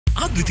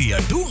අද්විතීය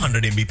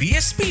 200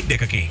 Mbps speed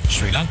එකකින්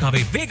ශ්‍රී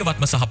ලංකාවේ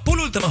වේගවත්ම සහ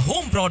පුළුල්තම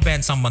හෝම්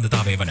බ්‍රෝඩ්බෑන්ඩ්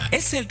සම්බන්ධතාවය වන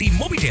SLT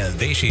මොබිටෙල්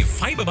දේශීය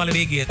ෆයිබර්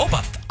බලවේගය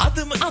ඔබත්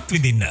අදම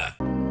අත්විඳින්න.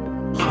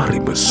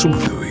 හරිම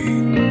සුළුයි.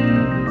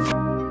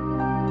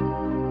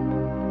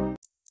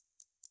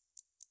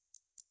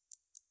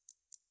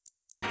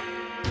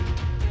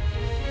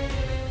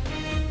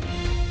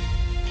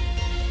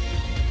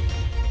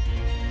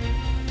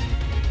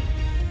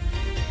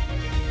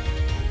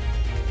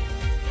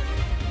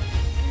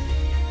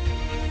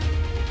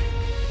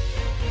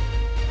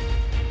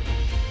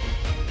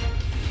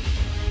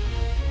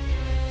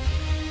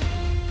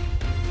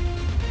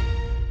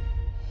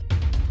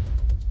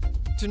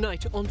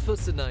 Tonight on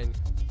First at 9,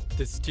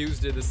 this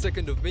Tuesday the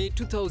 2nd of May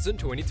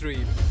 2023.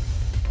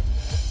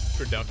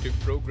 Productive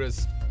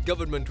progress.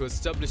 Government to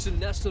establish a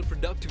National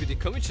Productivity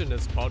Commission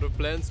as part of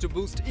plans to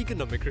boost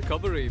economic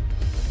recovery.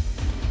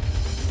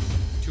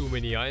 Too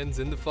many irons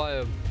in the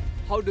fire.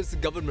 How does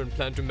the government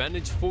plan to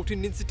manage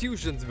 14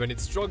 institutions when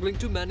it's struggling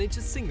to manage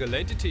a single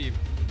entity?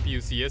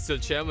 PUCSL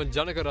Chairman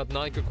Janaka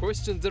Ratnayaka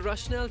questions the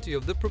rationality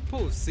of the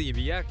proposed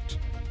CV Act.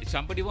 If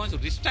somebody wants to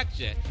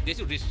restructure, they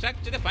should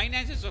restructure the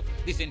finances of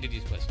these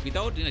entities first.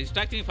 Without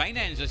restructuring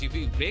finances, if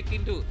you break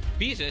into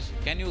pieces,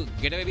 can you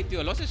get away with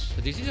your losses?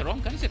 So this is a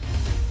wrong concept.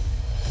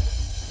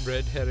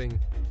 Red herring.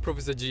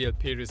 Professor G.L.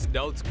 Pierce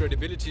doubts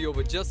credibility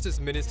over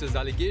Justice Minister's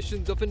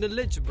allegations of an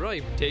alleged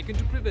bribe taken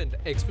to prevent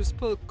express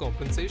perk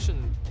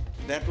compensation.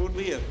 That would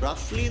be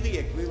roughly the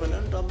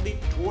equivalent of the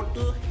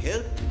total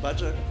health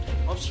budget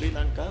of Sri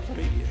Lanka for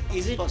a year.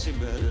 Is it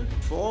possible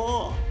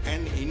for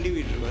an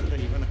individual or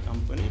even a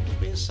company to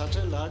pay such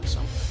a large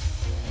sum?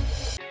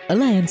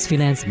 Alliance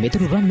Finance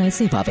මෙතුරු රන්නයි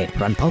සේවාවෙන්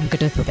රන්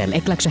පවුම්කට රුපියල්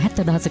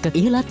 1,70,000ක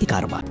ඉහළ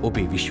අතිකාරමක්.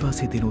 ඔබේ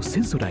විශ්වාසය දෙනු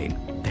සෙන්සුරයින්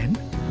දැන්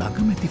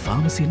ළඟමැති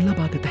ෆාමසියෙන්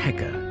ලබාගත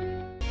හැක.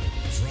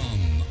 From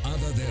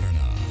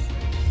AdaDerana,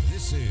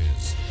 this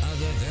is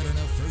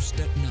AdaDerana First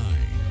at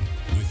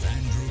 9 with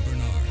Andrew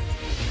Bernard.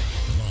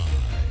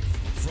 Live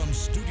from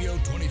Studio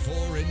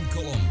 24 in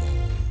Colombo.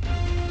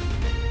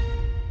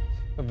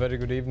 A very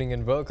good evening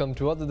and welcome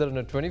to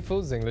AdaDerana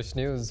 24's English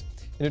News.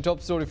 In a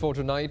top story for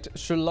tonight,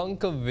 Sri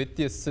Lanka, with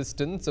the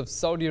assistance of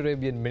Saudi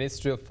Arabian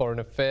Ministry of Foreign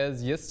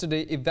Affairs,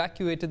 yesterday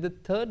evacuated the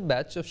third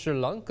batch of Sri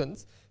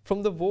Lankans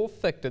from the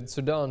war-affected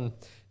Sudan.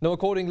 Now,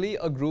 accordingly,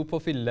 a group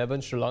of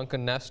 11 Sri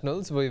Lankan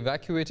nationals were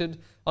evacuated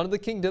under the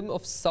Kingdom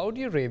of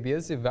Saudi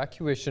Arabia's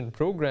evacuation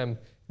program,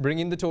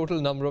 bringing the total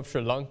number of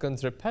Sri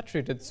Lankans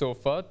repatriated so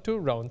far to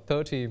around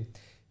 30.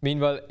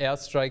 Meanwhile,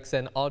 airstrikes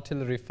and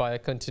artillery fire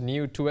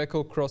continued to echo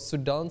across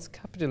Sudan's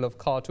capital of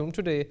Khartoum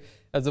today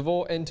as the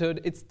war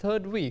entered its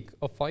third week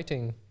of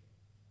fighting.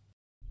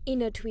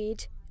 In a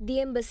tweet, the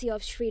Embassy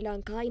of Sri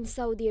Lanka in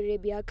Saudi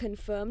Arabia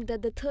confirmed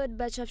that the third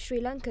batch of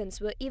Sri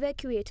Lankans were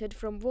evacuated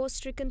from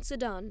war-stricken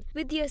Sudan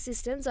with the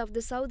assistance of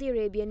the Saudi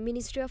Arabian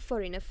Ministry of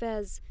Foreign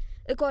Affairs.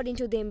 According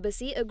to the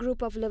embassy, a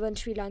group of 11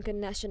 Sri Lankan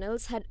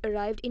nationals had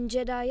arrived in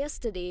Jeddah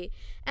yesterday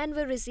and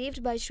were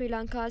received by Sri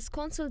Lanka's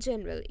Consul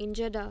General in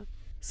Jeddah.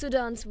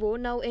 Sudan's war,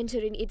 now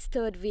entering its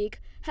third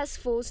week, has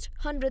forced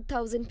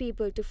 100,000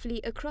 people to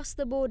flee across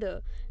the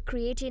border,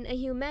 creating a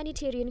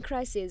humanitarian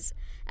crisis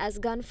as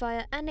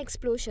gunfire and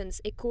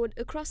explosions echoed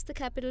across the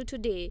capital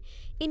today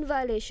in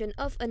violation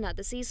of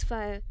another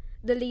ceasefire.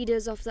 The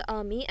leaders of the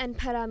army and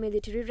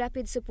paramilitary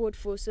rapid support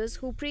forces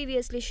who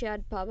previously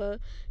shared power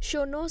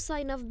show no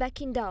sign of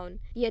backing down,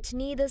 yet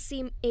neither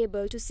seem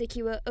able to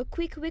secure a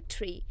quick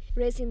victory,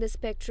 raising the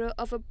spectre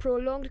of a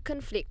prolonged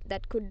conflict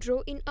that could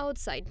draw in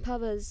outside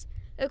powers.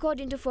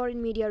 According to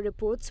foreign media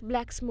reports,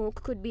 black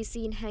smoke could be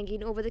seen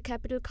hanging over the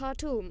capital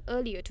Khartoum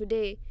earlier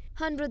today.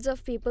 Hundreds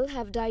of people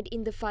have died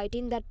in the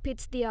fighting that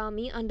pits the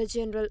army under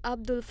General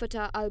Abdul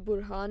Fattah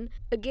al-Burhan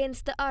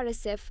against the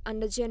RSF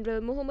under General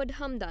Mohammad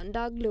Hamdan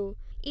Daglo.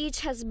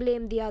 Each has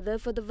blamed the other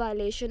for the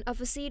violation of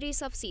a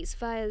series of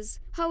ceasefires.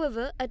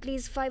 However, at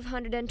least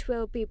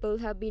 512 people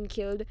have been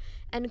killed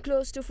and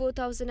close to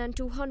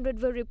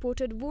 4,200 were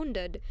reported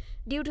wounded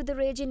due to the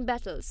raging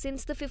battle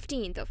since the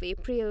 15th of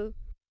April.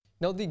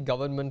 Now, the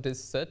government is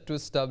set to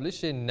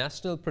establish a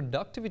National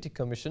Productivity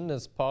Commission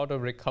as part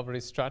of recovery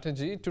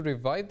strategy to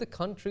revive the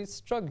country's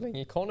struggling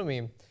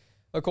economy.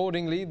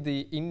 Accordingly,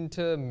 the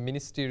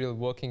Inter-Ministerial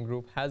Working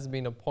Group has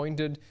been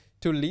appointed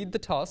to lead the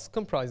task,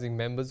 comprising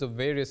members of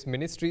various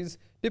ministries,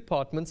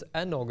 departments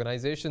and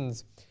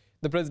organizations.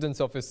 The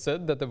President's office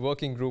said that the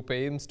working group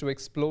aims to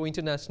explore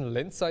international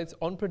insights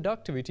on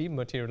productivity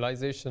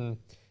materialization.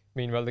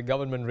 Meanwhile, the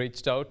government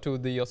reached out to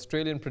the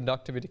Australian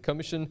Productivity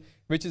Commission,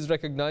 which is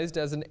recognized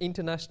as an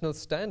international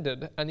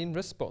standard, and in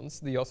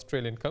response, the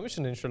Australian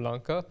Commission in Sri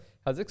Lanka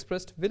has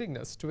expressed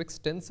willingness to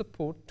extend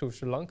support to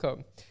Sri Lanka.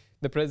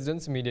 The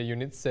President's media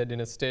unit said in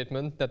a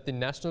statement that the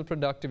National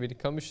Productivity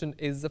Commission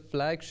is the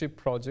flagship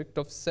project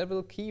of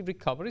several key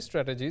recovery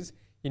strategies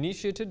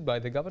initiated by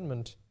the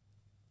government.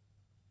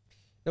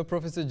 Now,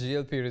 Professor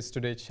G.L. Pierce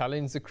today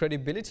challenged the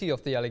credibility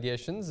of the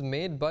allegations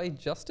made by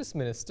Justice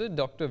Minister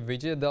Dr.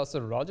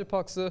 Vijayadasa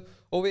Rajapaksa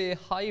over a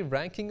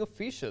high-ranking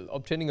official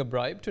obtaining a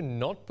bribe to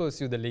not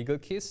pursue the legal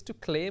case to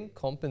claim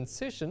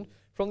compensation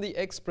from the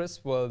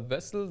Express World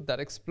vessel that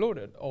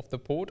exploded off the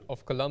port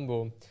of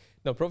Colombo.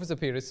 Now, Professor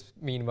Pires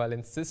meanwhile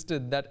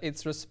insisted that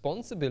it's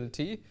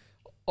responsibility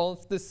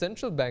of the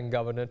central bank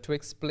governor to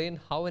explain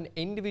how an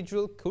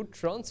individual could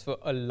transfer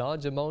a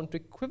large amount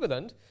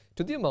equivalent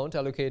to the amount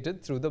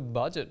allocated through the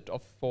budget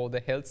for the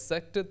health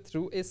sector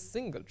through a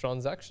single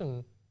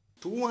transaction.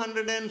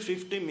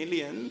 250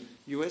 million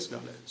US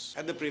dollars.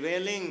 At the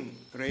prevailing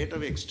rate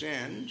of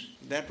exchange,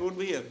 that would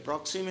be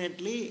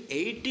approximately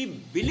 80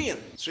 billion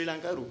Sri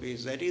Lanka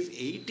rupees. That is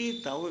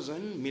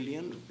 80,000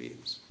 million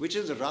rupees, which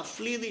is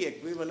roughly the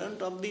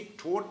equivalent of the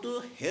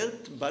total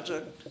health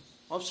budget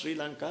of Sri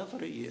Lanka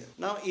for a year.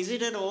 Now, is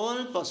it at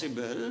all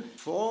possible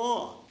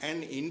for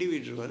an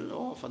individual,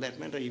 or for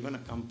that matter even a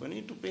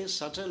company, to pay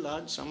such a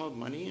large sum of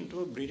money into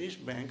a British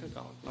bank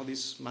account? Now,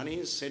 this money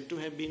is said to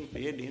have been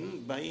paid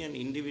in by an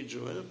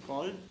individual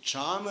called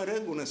Chamara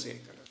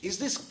Gunasekara. Is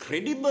this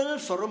credible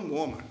for a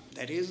moment?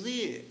 That is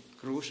the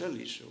crucial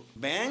issue.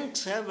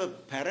 Banks have a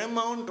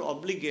paramount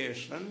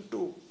obligation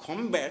to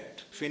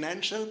combat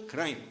financial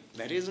crime.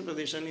 That is the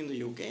position in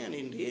the UK and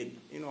indeed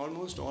in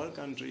almost all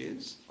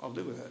countries of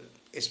the world.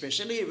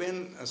 Especially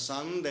when a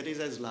sum that is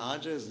as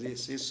large as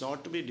this is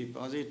sought to be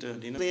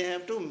deposited, they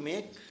have to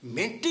make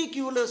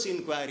meticulous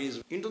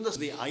inquiries into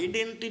the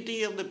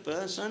identity of the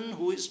person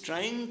who is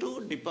trying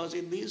to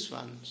deposit these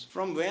funds.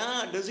 From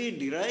where does he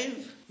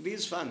derive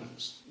these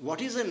funds? What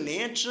is the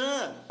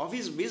nature of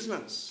his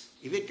business?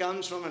 If it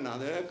comes from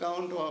another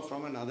account or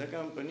from another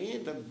company,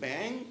 the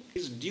bank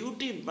is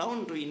duty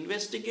bound to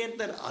investigate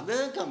that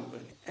other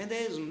company. And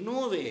there is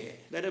no way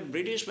that a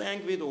British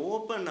bank with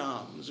open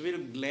arms will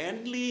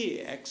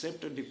gladly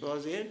accept a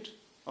deposit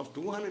of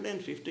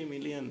 250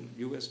 million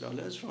US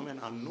dollars from an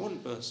unknown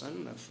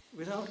person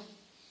without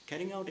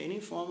carrying out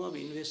any form of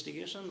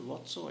investigation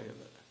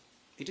whatsoever.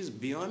 It is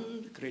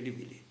beyond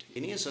credibility.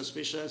 Any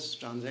suspicious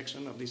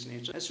transaction of this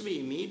nature has to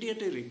be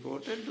immediately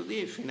reported to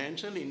the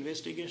Financial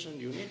Investigation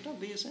Unit of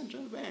the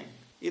central bank.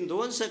 In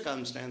those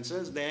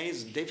circumstances, there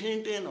is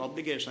definitely an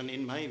obligation,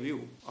 in my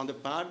view, on the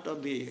part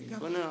of the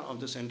governor of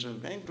the central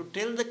bank to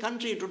tell the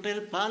country, to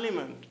tell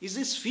parliament, is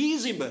this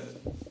feasible?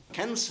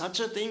 Can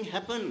such a thing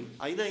happen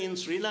either in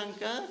Sri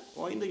Lanka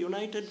or in the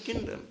United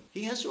Kingdom?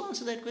 He has to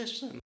answer that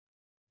question.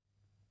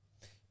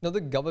 Now, the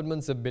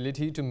government's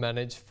ability to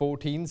manage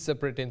 14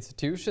 separate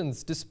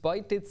institutions,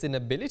 despite its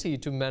inability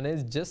to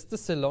manage just the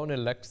Ceylon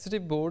Electricity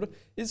Board,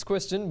 is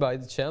questioned by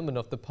the chairman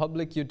of the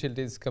Public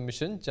Utilities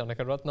Commission,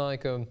 Janaka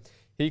Ratnayaka.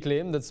 He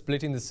claimed that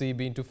splitting the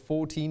CB into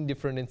 14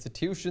 different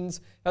institutions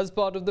as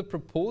part of the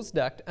proposed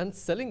act and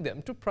selling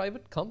them to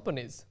private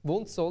companies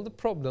won't solve the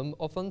problem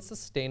of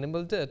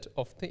unsustainable debt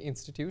of the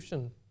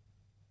institution.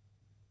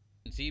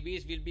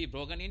 CBs will be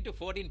broken into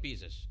 14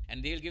 pieces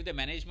and they'll give the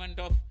management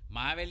of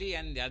Mahaveli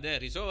and the other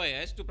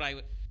reservoirs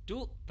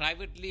to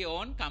privately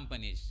owned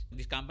companies.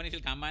 These companies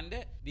will come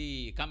under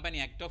the Company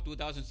Act of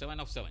 2007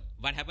 of 7.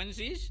 What happens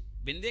is,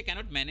 when they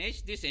cannot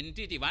manage this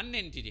entity, one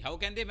entity, how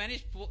can they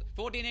manage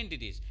 14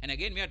 entities? And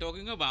again, we are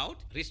talking about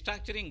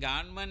restructuring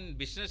government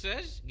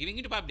businesses, giving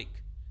it to public.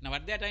 Now,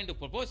 what they are trying to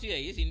propose here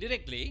is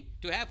indirectly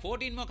to have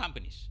 14 more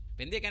companies.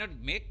 When they cannot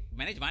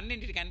manage one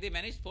entity, can they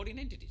manage 14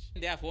 entities?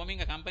 They are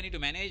forming a company to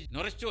manage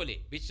Norachole,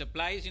 which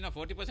supplies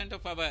 40%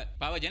 of our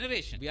power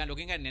generation. We are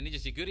looking at energy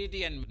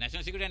security and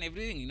national security and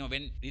everything.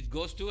 When it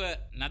goes to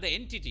another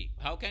entity,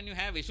 how can you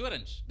have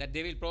assurance that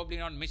they will probably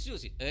not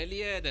misuse it?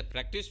 Earlier, the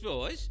practice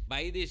was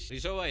by these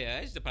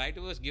reservoirs, the priority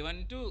was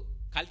given to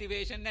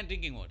cultivation and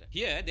drinking water.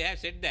 Here, they have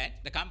said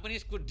that the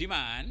companies could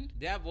demand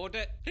their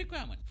water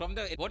requirement from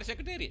the water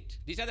secretariat.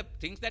 These are the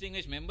things that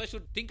English members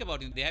should think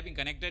about. They have been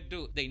connected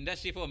to the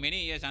industry for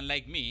many years,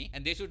 unlike me,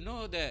 and they should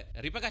know the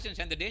repercussions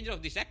and the danger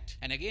of this act.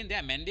 And again, they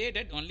are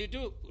mandated only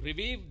to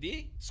review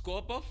the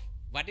scope of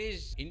what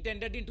is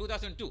intended in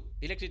 2002,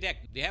 the Electricity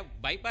Act. They have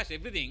bypassed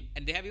everything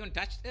and they have even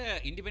touched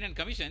the independent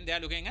commission. They are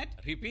looking at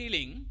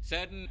repealing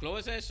certain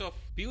clauses of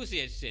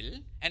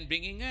PUCSL and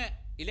bringing a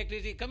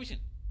electricity commission.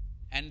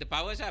 And the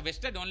powers are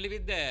vested only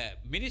with the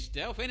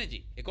Minister of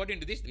Energy. According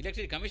to this, the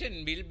Electricity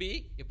Commission will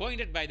be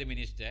appointed by the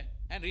Minister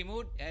and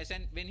removed as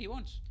and when he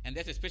wants. And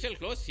there's a special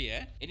clause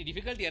here, any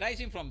difficulty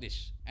arising from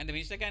this. And the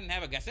Minister can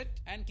have a gazette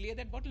and clear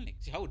that bottleneck.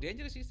 See how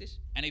dangerous is this?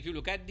 And if you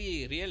look at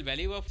the real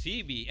value of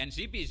CB and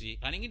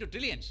CPC, running into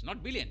trillions,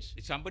 not billions.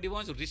 If somebody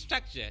wants to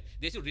restructure,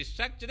 they should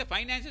restructure the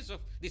finances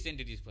of these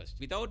entities first.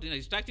 Without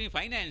restructuring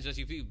finances,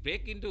 if you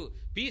break into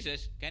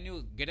pieces, can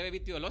you get away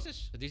with your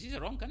losses? So this is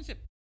a wrong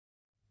concept.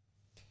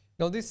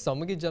 Now, the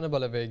Samagi Jana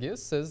Balawegaya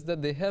says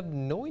that they have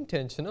no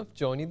intention of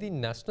joining the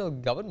national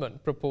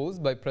government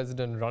proposed by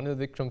President Ranil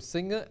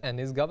Wickremesinghe and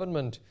his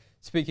government.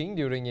 Speaking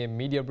during a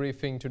media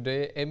briefing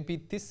today,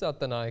 MP Tissa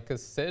Attanayaka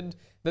said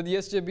that the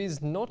SJB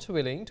is not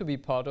willing to be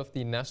part of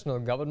the national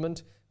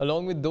government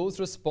along with those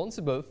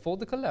responsible for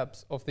the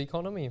collapse of the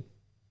economy.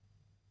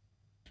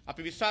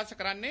 අපි විශ්වාස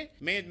කරන්නේ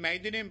මේ මැයි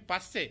දිනෙන්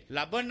පස්සේ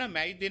ලබන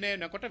මැයි දිනේ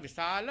වෙනකොට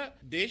විශාල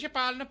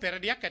දේශපාලන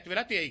පෙරදියක් ඇති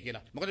වෙලා තියෙයි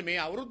කියලා. මොකද මේ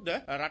අවුරුද්ද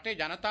රටේ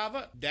ජනතාව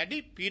දැඩි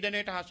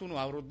පීඩනයට හසු වුණු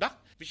අවුරුද්දක්.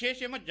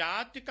 විශේෂයෙන්ම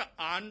ජාතික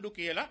ආණ්ඩු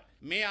කියලා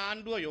මේ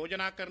ආණ්ඩුව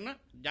යෝජනා කරන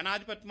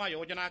ජනාධිපතිතුමා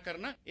යෝජනා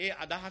කරන ඒ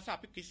අදහස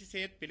අපි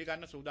කිසිසේත්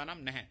පිළිගන්න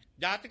සූදානම් නැහැ.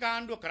 ජාතික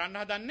ආණ්ඩුව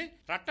කරන්න හදන්නේ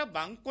රට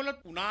බංකොලොත්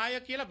උනාය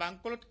කියලා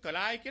බංකොලොත්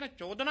කළාය කියන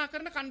චෝදනා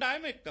කරන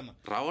කණ්ඩායම එක්කම.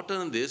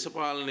 රවටන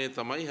දේශපාලනයේ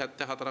තමයි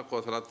 74ක්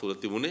වසරක් තුල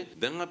තිබුණේ.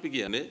 දැන් අපි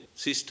කියන්නේ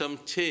සිස්ටම්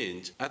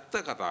චේන්ජ්. ඇත්ත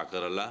කතා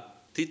කරලා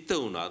තිත්ත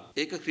වුණත්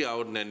ඒක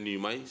ක්‍රියාවට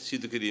නැන්වීමයි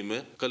සිදු කිරීම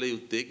කළ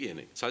යුත්තේ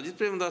කියන එක. සජිත්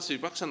ප්‍රේමදාස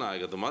විපක්ෂ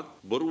නායකතුමත්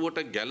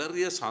බොරුවට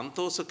ගැලරිය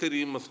සන්තෝෂ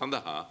කිරීම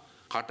සඳහා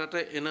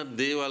කටට එන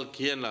දේවල්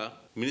කියලා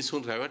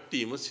මිනිසුන්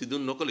රැවට්ටීම සිදු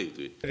නොකළ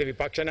යුතුයි.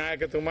 විපක්ෂ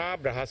නායකතුමා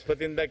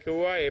බ්‍රහස්පතින්දා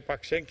කිව්වා ඒ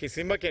පක්ෂයෙන්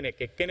කිසිම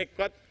කෙනෙක්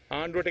එක්කෙනෙක්වත්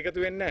ආණ්ඩුවට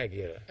එකතු වෙන්නේ නැහැ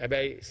කියලා.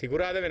 හැබැයි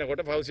සිකුරාද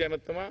වෙනකොට පෞසිය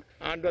ඇමතුමා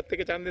ආණ්ඩුවත්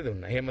එක්ක ඡන්දෙ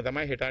දුන්නා. එහෙම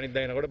තමයි හෙට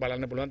අනිද්දා වෙනකොට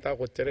බලන්න පුළුවන් තව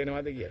කොච්චර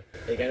එනවද කියලා.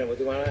 ඒ කියන්නේ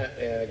ඔබතුමා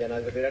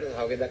ජනාධිපතිලාට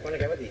සහයෝගය දක්වන්න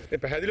කැමතියි.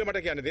 මේ පැහැදිලිව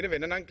මට කියන්න දෙන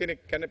වෙන නම්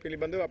කෙනෙක් ගැන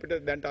පිළිබඳව අපිට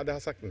දැනට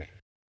අදහසක් නැහැ.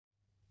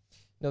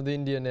 Now, the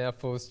Indian Air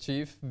Force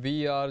Chief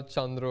V.R.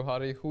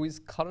 Chandrohari, who is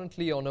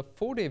currently on a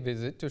 4-day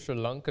visit to Sri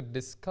Lanka,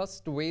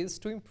 discussed ways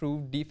to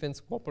improve defence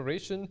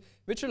cooperation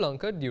with Sri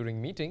Lanka during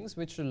meetings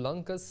with Sri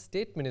Lanka's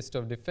State Minister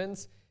of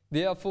Defence,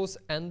 the Air Force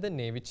and the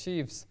Navy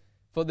chiefs.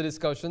 Further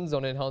discussions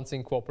on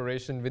enhancing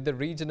cooperation with the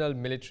regional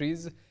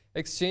militaries,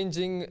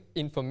 exchanging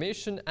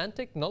information and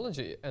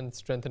technology, and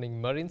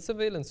strengthening marine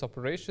surveillance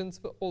operations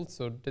were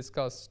also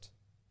discussed.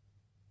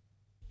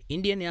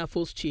 Indian Air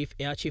Force Chief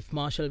Air Chief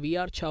Marshal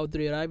V.R.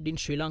 Chowdhury arrived in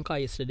Sri Lanka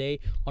yesterday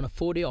on a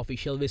 4-day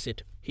official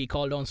visit. He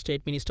called on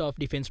State Minister of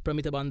Defence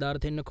Pramita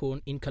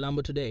Bandarathennakoon in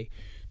Colombo today.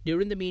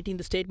 During the meeting,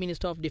 the State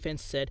Minister of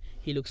Defence said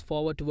he looks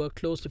forward to work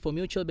closely for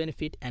mutual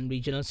benefit and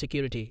regional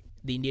security.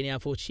 The Indian Air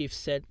Force Chief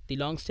said the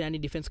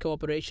long-standing defence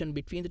cooperation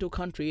between the two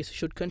countries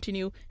should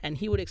continue and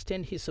he would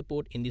extend his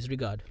support in this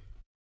regard.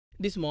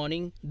 This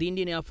morning, the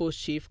Indian Air Force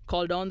Chief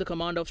called on the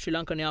commander of Sri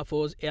Lankan Air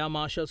Force, Air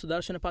Marshal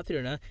Sudarshana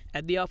Pathirana,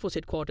 at the Air Force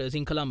headquarters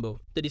in Colombo.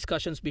 The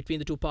discussions between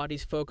the two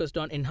parties focused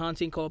on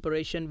enhancing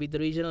cooperation with the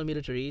regional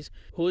militaries,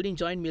 holding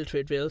joint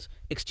military drills,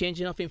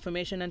 exchanging of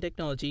information and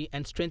technology,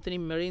 and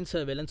strengthening marine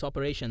surveillance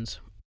operations.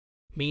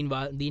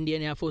 Meanwhile, the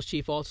Indian Air Force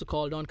Chief also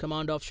called on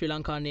Commander of Sri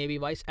Lanka Navy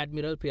Vice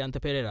Admiral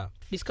Priyantha Perera.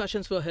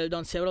 Discussions were held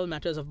on several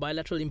matters of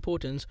bilateral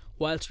importance,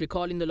 whilst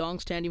recalling the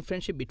long-standing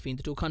friendship between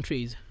the two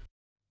countries.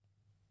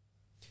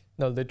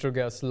 Now,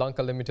 Litrogas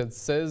Lanka Limited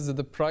says that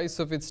the price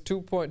of its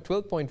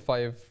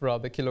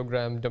 12.5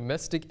 kilogram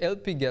domestic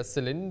LP gas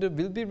cylinder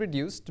will be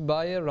reduced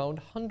by around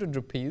 100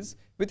 rupees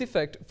with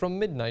effect from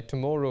midnight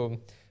tomorrow.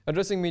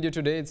 Addressing media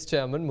today, its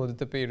chairman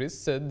Mudita Peris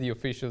said the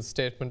official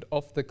statement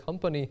of the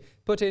company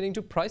pertaining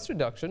to price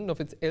reduction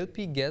of its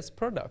LP gas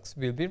products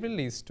will be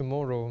released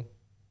tomorrow.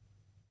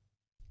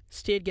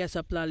 State gas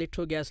supplier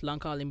Litrogas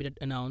Lanka Limited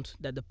announced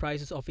that the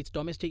prices of its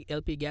domestic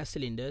LP gas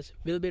cylinders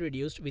will be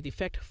reduced with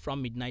effect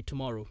from midnight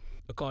tomorrow.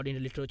 According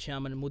to Litro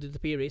chairman Mudita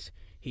Peris,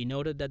 he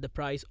noted that the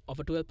price of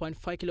a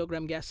 12.5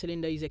 kilogram gas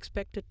cylinder is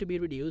expected to be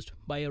reduced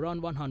by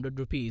around 100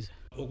 rupees.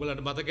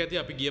 ඔගලන්ට මතක ඇති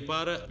අපි ගිය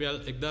පාර රුපියල්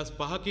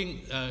 1500කින්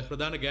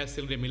ප්‍රධාන gas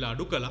සිලින්ඩරේ මිල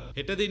අඩු කළා.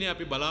 හෙට දිනේ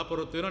අපි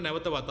බලාපොරොත්තු වෙනවා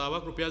නැවත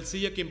වතාවක් රුපියල්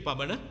 100කින්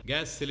පමණ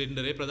ගෑස්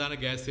සිලින්ඩරේ ප්‍රධාන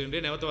ගෑස්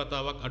සිලින්ඩරේ නැවත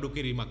වතාවක් අඩු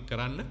කිරීමක්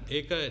කරන්න.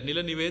 ඒක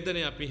නිල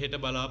නිවේදනය අපි හෙට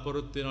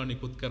බලාපොරොත්තු වෙනවා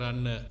නිකුත්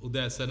කරන්න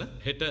උදෑසන.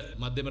 හෙට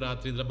මධ්‍යම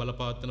රාත්‍රියේ ඉඳලා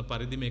බලපවත්වන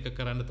පරිදි මේක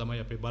කරන්න තමයි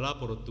අපේ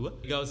බලාපොරොත්තුව.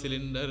 ඊගව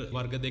සිලින්ඩර්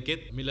වර්ග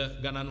දෙකෙත් මිල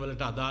ගණන්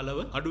වලට අදාළව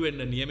අඩු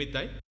වෙන්න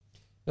නියමිතයි.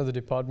 Now, the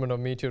Department of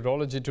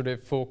Meteorology today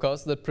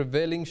forecast that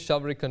prevailing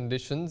showery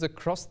conditions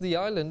across the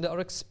island are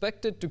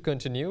expected to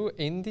continue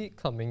in the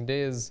coming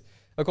days.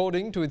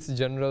 According to its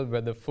general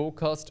weather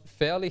forecast,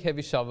 fairly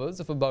heavy showers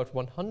of about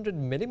 100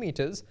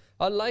 millimeters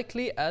are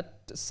likely at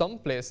some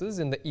places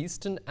in the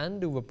eastern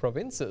Anduva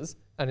provinces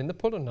and in the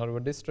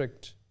Polonnaruwa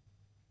district.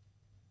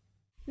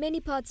 Many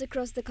parts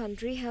across the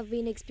country have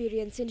been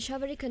experiencing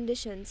showery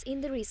conditions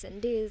in the recent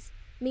days.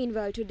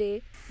 Meanwhile,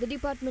 today, the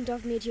Department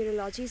of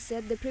Meteorology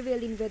said the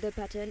prevailing weather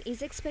pattern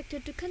is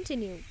expected to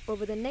continue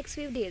over the next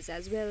few days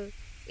as well.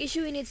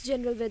 Issuing its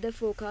general weather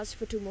forecast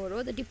for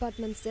tomorrow, the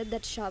department said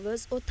that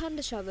showers or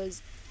thunder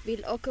showers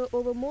will occur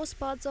over most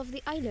parts of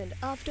the island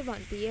after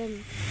 1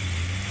 p.m.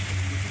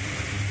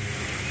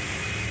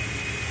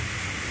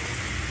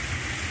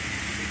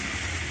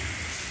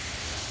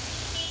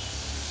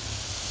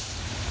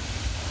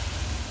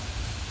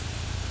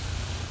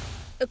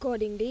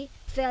 Accordingly,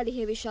 fairly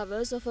heavy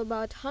showers of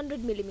about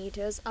 100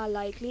 millimeters are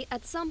likely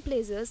at some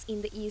places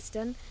in the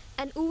eastern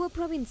and Uva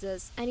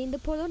provinces and in the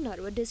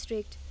Polonnaruwa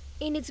district.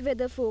 In its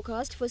weather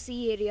forecast for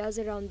sea areas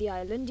around the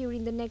island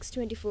during the next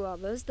 24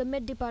 hours, the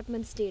Met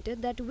Department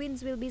stated that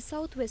winds will be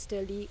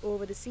southwesterly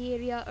over the sea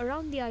area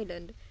around the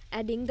island,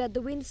 adding that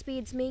the wind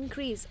speeds may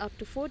increase up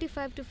to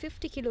 45 to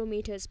 50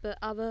 kilometers per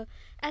hour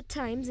at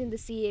times in the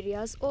sea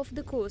areas off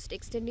the coast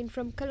extending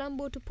from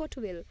Colombo to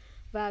Portugal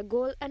via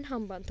Galle and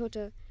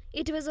Hambantota.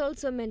 It was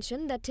also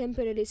mentioned that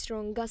temporarily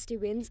strong gusty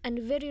winds and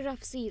very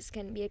rough seas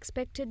can be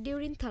expected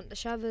during thunder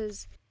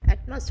showers.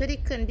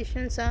 Atmospheric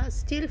conditions are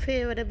still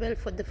favorable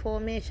for the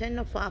formation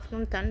of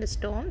afternoon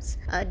thunderstorms.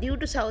 Due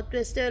to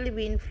southwesterly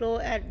wind flow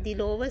at the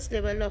lowest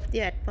level of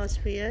the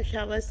atmosphere,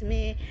 showers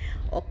may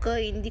occur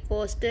in the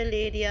coastal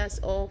areas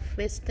of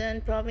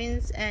Western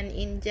Province and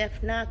in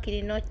Jaffna,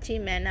 Kilinochchi,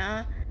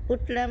 Mannar,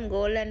 Putlam,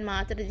 Gol and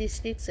Mathura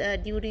districts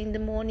during the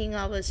morning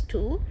hours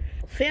too.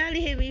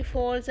 Fairly heavy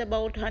falls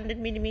about 100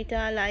 mm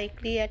are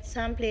likely at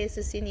some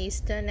places in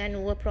Eastern and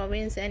Uva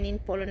Province and in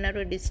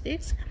Polonnaruwa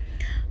districts.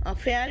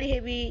 Fairly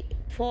heavy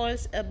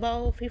falls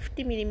above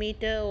 50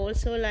 mm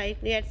also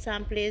likely at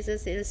some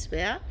places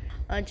elsewhere.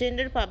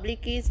 General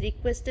public is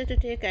requested to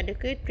take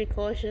adequate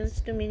precautions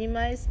to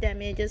minimize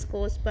damages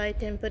caused by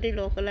temporary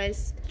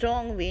localized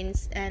strong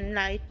winds and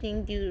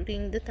lightning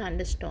during the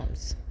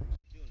thunderstorms.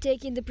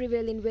 Taking the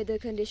prevailing weather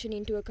condition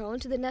into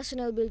account, the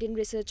National Building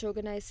Research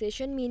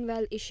Organisation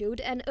meanwhile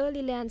issued an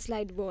early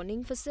landslide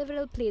warning for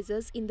several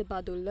places in the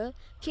Badulla,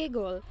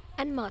 Kegol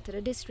and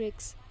Mathura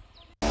districts.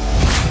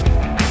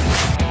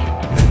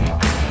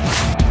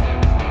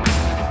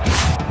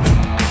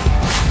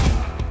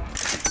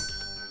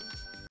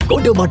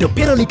 ගොඩමඩ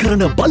පෙරලි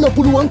කරන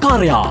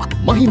බලපුළුවන්කාරයා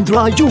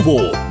මහින්ද්‍රා යුවෝ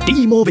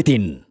ඩීමෝ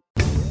වෙතින්.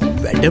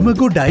 වැඩම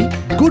ගොඩයි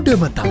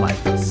ගොඩම තමයි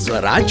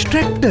ස්වරාජ්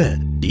tractor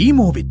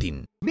ඩීමෝ වෙතින්.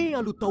 මේ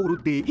අලුත්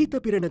අවුරුද්දේ හිත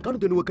පිරෙන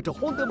ගනුදෙනුවකට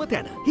හොඳම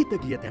තැන හිත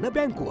ගිය තැන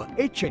බැංකුව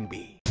HNB.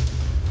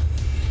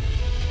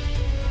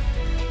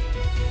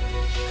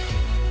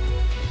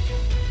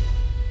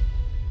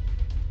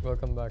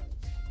 Welcome back.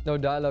 Now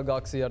Dialog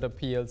Axiata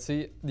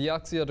PLC, the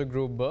Axiata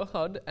Group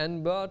Berhad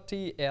and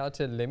Bharti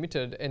Airtel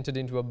Limited entered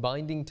into a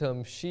binding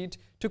term sheet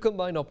to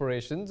combine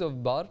operations of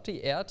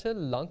Bharti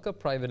Airtel Lanka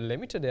Private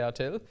Limited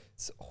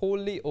Airtel's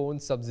wholly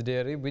owned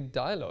subsidiary with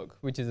Dialog,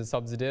 which is a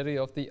subsidiary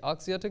of the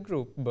Axiata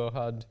Group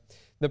Berhad.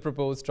 The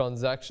proposed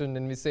transaction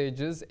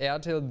envisages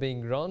Airtel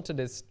being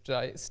granted a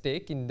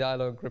stake in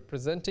Dialog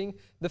representing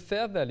the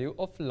fair value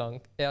of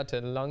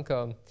Airtel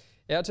Lanka.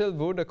 Airtel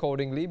would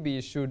accordingly be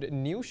issued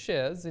new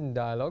shares in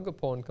Dialog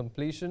upon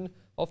completion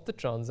of the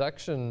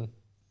transaction.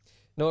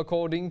 Now,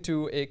 according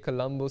to a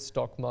Colombo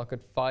stock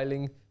market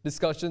filing,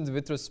 discussions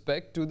with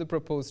respect to the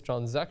proposed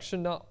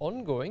transaction are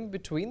ongoing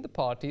between the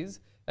parties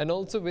and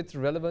also with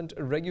relevant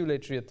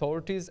regulatory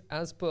authorities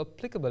as per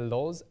applicable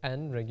laws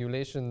and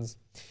regulations.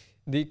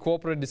 The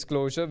corporate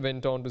disclosure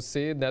went on to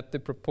say that the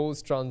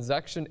proposed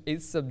transaction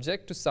is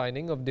subject to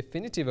signing of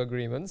definitive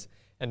agreements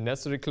and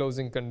necessary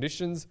closing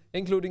conditions,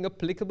 including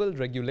applicable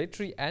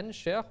regulatory and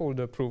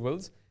shareholder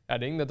approvals,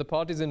 adding that the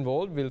parties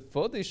involved will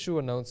further issue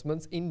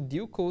announcements in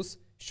due course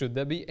should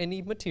there be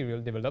any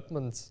material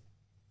developments.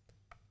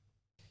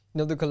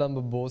 Now, the Colombo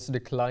Bourse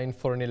declined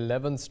for an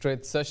 11th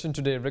straight session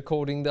today,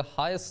 recording the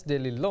highest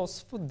daily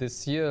loss for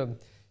this year.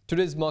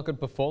 Today's market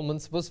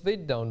performance was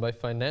weighed down by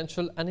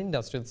financial and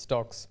industrial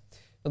stocks.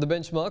 Now, the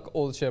benchmark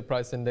all-share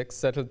price index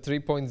settled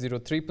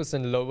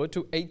 3.03% lower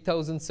to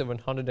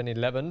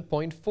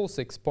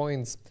 8,711.46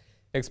 points.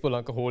 Expo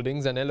Lanka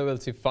Holdings and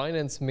LOLC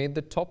Finance made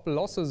the top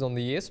losses on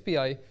the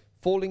SPI,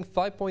 falling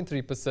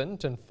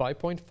 5.3% and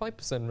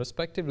 5.5%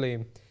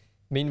 respectively.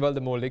 Meanwhile,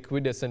 the more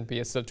liquid S&P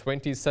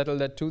SL20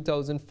 settled at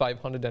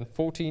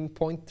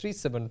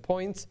 2,514.37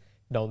 points,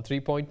 down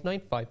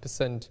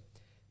 3.95%.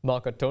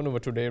 Market turnover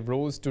today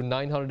rose to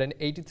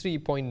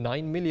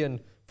 983.9 million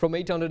from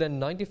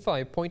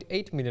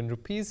 895.8 million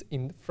rupees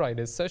in the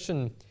Friday's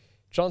session.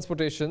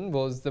 Transportation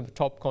was the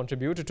top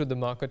contributor to the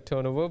market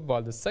turnover,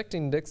 while the sector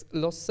index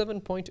lost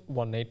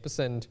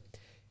 7.18%.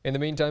 In the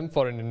meantime,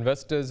 foreign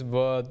investors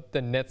were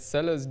the net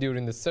sellers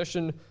during the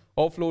session,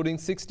 offloading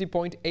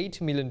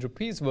 60.8 million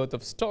rupees worth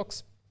of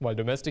stocks, while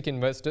domestic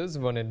investors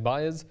were net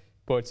buyers,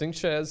 purchasing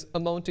shares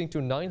amounting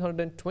to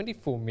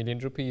 924 million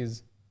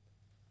rupees.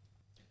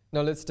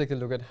 Now let's take a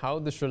look at how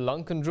the Sri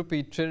Lankan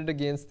rupee traded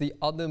against the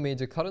other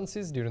major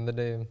currencies during the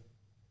day.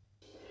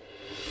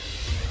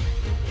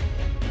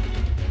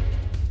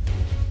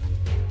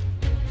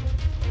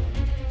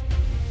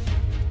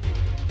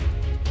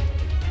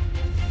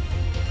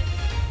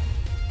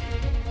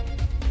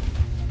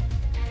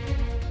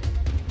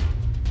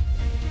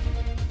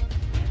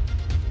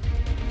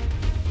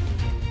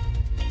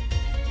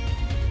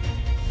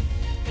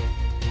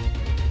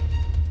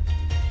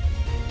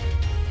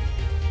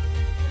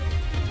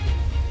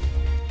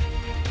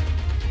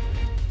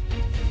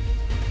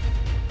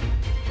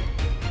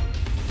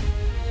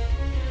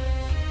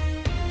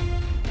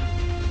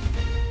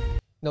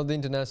 Now, the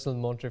International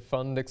Monetary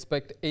Fund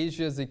expects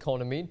Asia's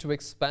economy to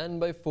expand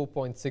by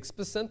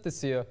 4.6%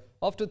 this year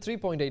after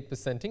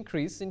 3.8%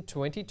 increase in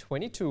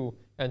 2022,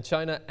 and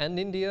China and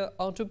India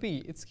are to be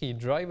its key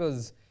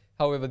drivers.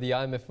 However, the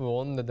IMF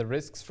warned that the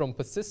risks from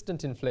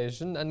persistent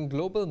inflation and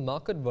global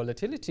market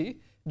volatility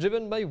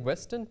driven by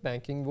Western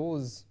banking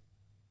woes.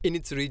 In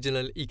its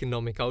Regional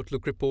Economic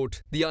Outlook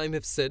report, the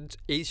IMF said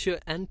Asia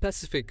and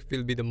Pacific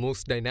will be the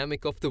most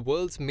dynamic of the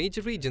world's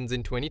major regions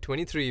in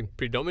 2023,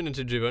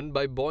 predominantly driven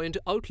by buoyant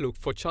outlook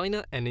for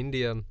China and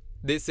India.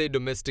 They say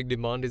domestic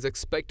demand is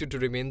expected to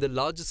remain the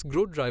largest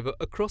growth driver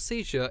across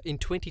Asia in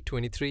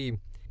 2023.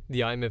 The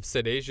IMF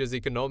said Asia's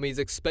economy is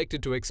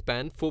expected to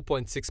expand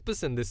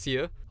 4.6% this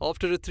year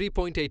after a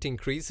 3.8%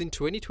 increase in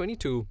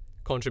 2022,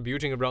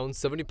 contributing around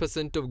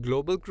 70% of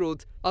global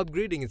growth,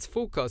 upgrading its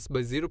forecast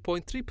by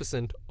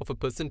 0.3% of a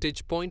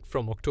percentage point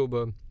from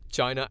October.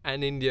 China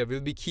and India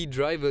will be key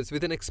drivers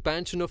with an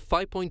expansion of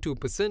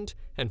 5.2%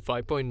 and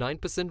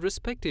 5.9%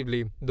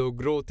 respectively, though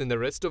growth in the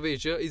rest of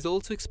Asia is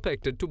also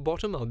expected to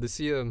bottom out this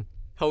year.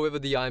 However,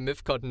 the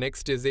IMF cut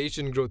next year's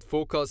Asian growth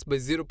forecast by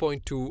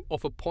 0.2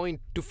 of a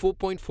point to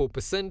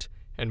 4.4%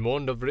 and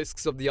warned of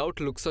risks of the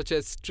outlook such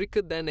as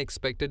stricter than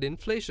expected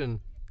inflation,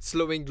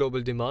 slowing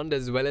global demand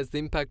as well as the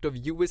impact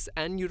of US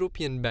and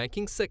European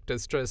banking sector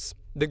stress.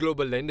 The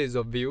global lender is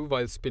of view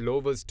while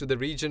spillovers to the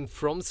region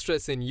from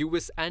stress in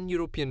US and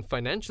European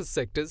financial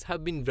sectors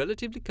have been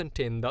relatively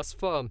contained thus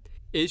far,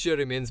 Asia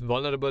remains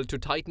vulnerable to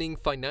tightening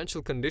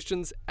financial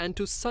conditions and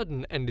to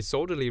sudden and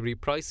disorderly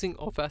repricing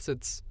of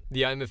assets.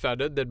 The IMF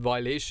added that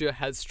while Asia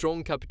has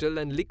strong capital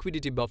and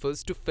liquidity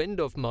buffers to fend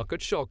off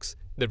market shocks,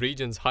 the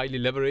region's highly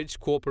leveraged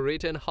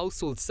corporate and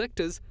household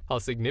sectors are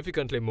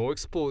significantly more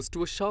exposed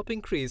to a sharp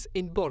increase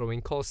in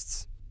borrowing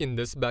costs. In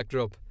this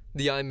backdrop,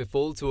 the IMF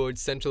also urged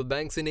central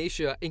banks in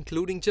Asia,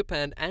 including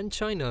Japan and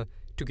China,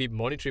 to keep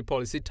monetary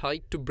policy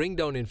tight to bring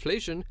down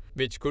inflation,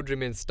 which could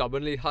remain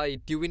stubbornly high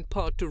due in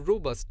part to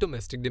robust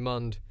domestic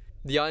demand.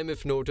 The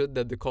IMF noted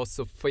that the costs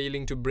of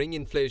failing to bring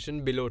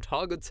inflation below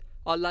targets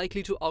are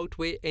likely to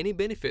outweigh any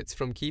benefits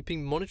from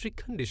keeping monetary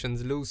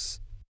conditions loose.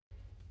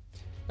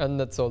 And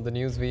that's all the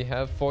news we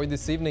have for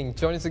this evening.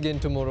 Join us again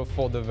tomorrow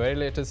for the very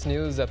latest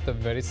news at the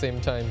very same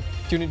time.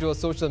 Tune into our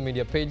social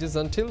media pages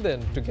until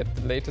then to get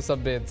the latest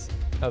updates.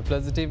 Have a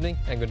pleasant evening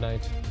and good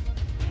night.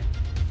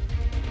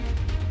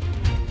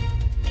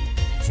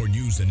 For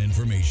news and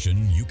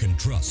information you can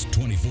trust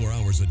 24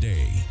 hours a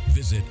day,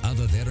 visit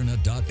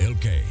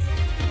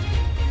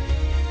AdaDerana.lk.